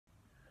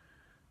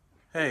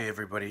Hey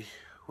everybody,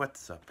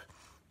 what's up?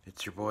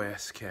 It's your boy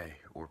SK,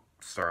 or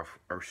Starwolf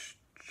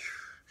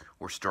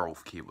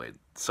Keyblade.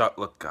 So,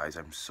 look guys,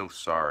 I'm so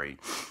sorry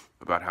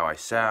about how I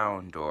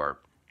sound, or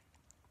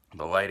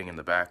the lighting in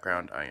the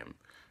background. I am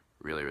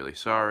really, really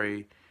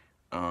sorry.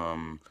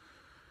 Um,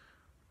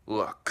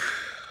 look,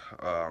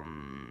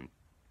 lighting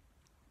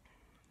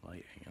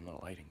and the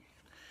lighting.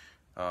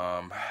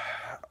 Um,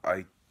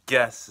 I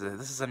guess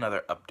this is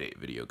another update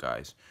video,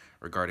 guys,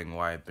 regarding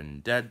why I've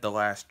been dead the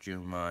last few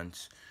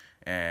months,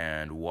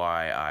 and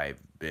why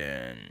I've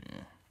been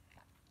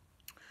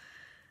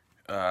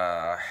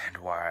and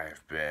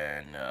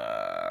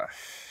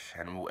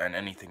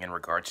anything in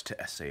regards to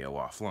SAO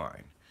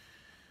Offline.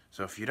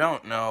 So if you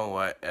don't know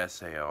what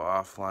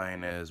SAO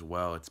Offline is,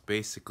 well, it's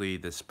basically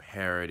this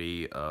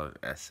parody of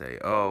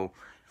SAO,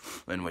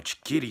 in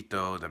which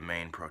Kirito, the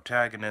main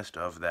protagonist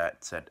of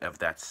that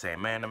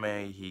same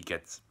anime, he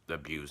gets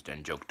abused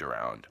and joked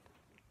around.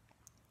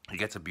 He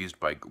gets abused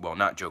by, well,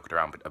 not joked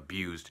around, but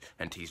abused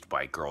and teased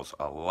by girls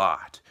a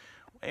lot.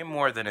 Way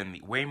more than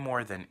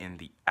in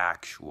the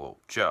actual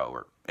show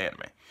or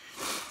anime.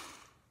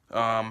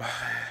 Um,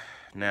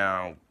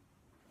 Now,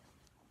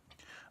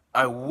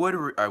 I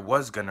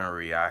was gonna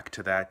react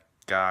to that,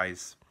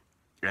 guys,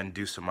 and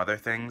do some other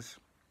things,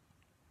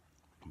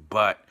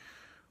 but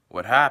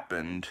what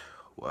happened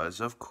was,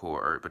 of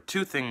course, but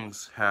two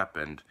things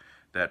happened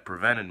that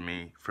prevented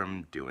me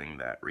from doing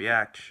that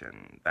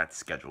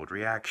scheduled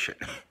reaction.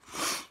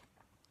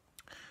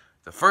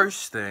 The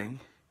first thing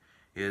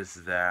is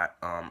that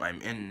I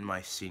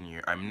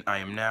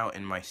am now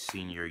in my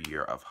senior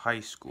year of high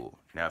school.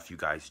 Now, if you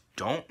guys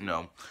don't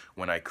know,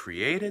 when I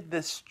created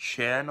this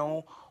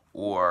channel,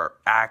 or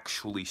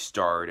actually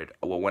started,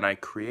 well, when I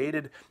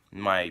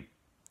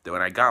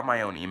got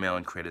my own email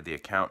and created the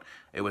account,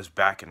 it was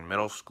back in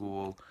middle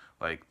school,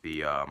 like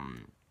the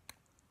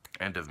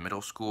end of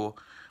middle school.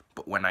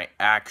 But when I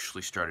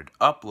actually started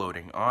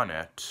uploading on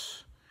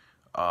it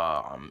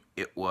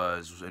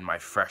was in my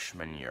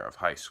freshman year of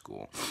high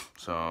school.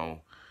 So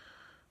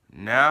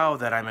now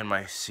that I'm in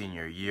my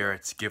senior year,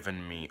 it's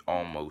given me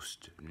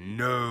almost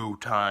no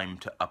time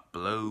to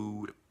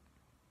upload.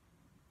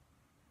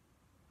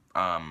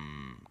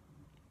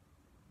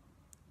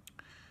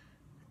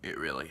 It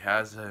really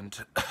hasn't.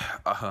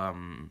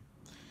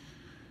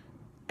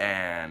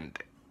 And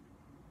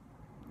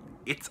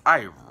it's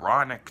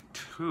ironic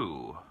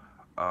too.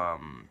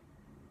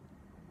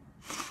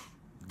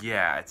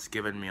 Yeah, it's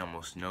given me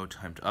almost no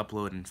time to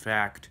upload. In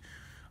fact,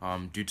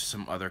 due to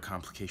some other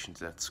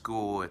complications at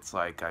school, it's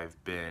like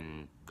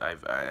and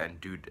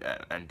due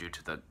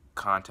to the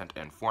content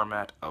and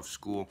format of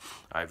school,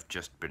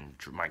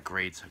 my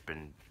grades have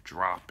been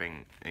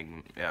dropping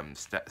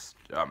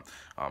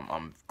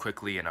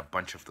quickly in a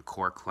bunch of the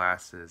core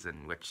classes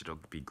in which it'll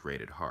be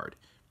graded hard.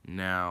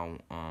 Now,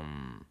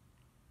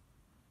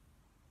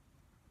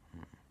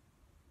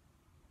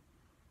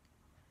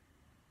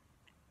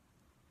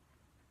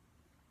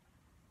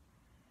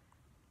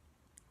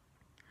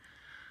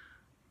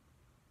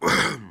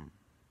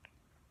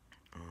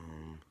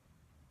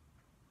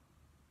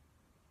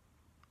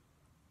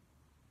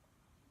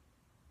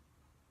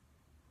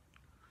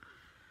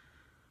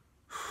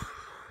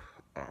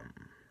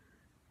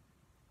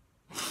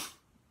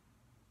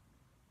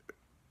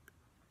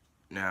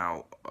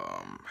 Now,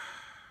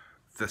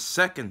 the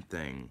second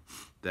thing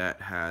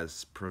that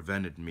has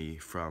prevented me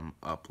from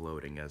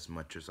uploading as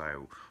much as I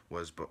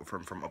was, but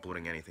from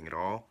uploading anything at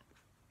all,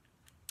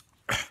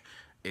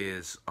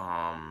 is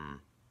Mom,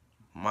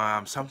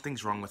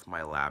 something's wrong with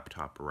my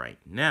laptop right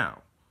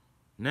now.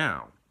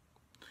 Now,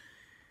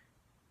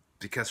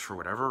 because for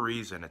whatever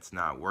reason it's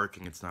not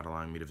working, it's not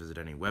allowing me to visit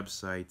any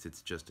websites.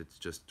 It's just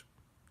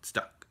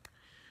stuck.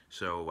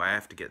 So I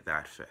have to get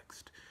that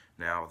fixed.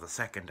 Now, the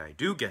second I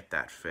do get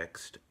that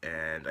fixed,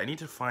 and I need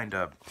to find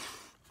a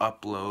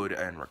upload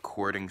and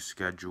recording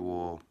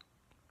schedule,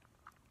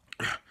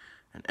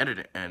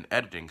 and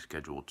editing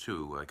schedule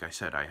too. Like I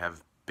said, I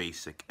have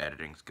basic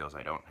editing skills.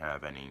 I don't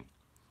have any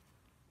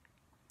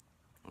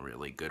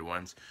really good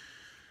ones.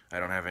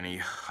 I don't have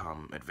any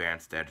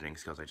advanced editing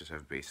skills. I just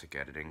have basic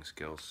editing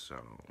skills. So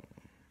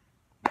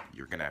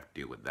you're gonna have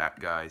to deal with that,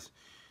 guys.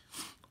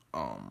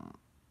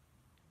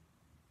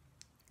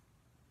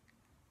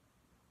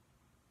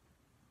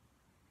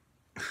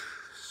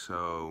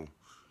 So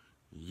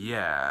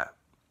yeah,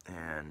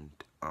 and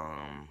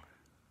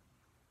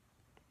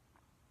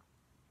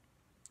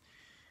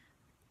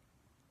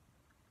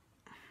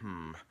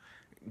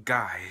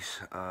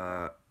guys,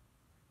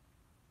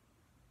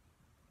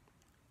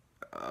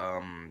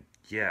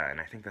 yeah, and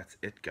I think that's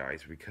it,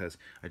 guys, because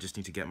I just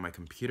need to get my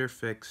computer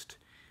fixed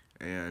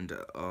and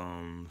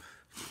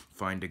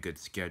find a good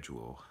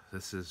schedule.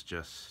 This is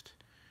just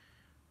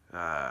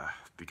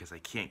because I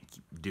can't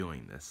keep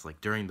doing this. Like,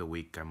 during the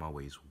week, I'm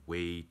always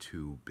way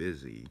too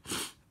busy,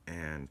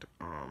 and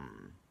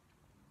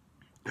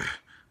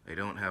I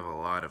don't have a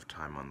lot of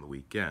time on the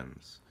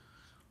weekends.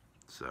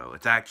 So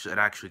it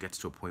actually gets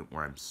to a point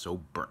where I'm so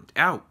burnt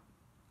out.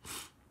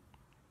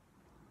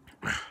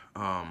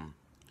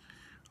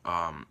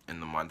 in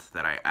the month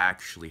that I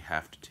actually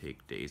have to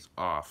take days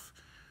off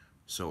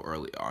so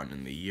early on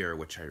in the year,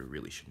 which I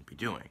really shouldn't be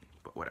doing,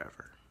 but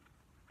whatever.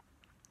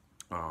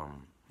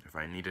 If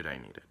I need it, I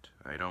need it.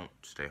 I don't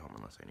stay home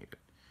unless I need it.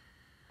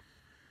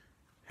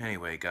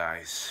 Anyway,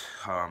 guys,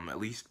 at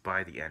least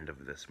by the end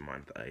of this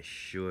month, I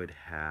should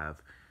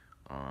have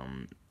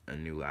a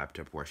new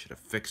laptop, or I should have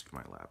fixed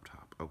my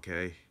laptop,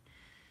 okay?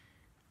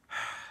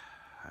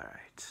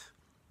 Alright.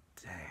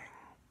 Dang.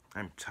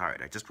 I'm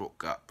tired. I just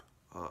woke up.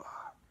 Ugh.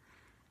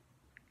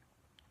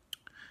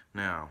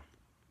 Now,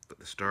 let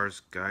the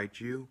stars guide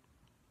you.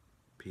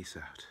 Peace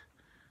out.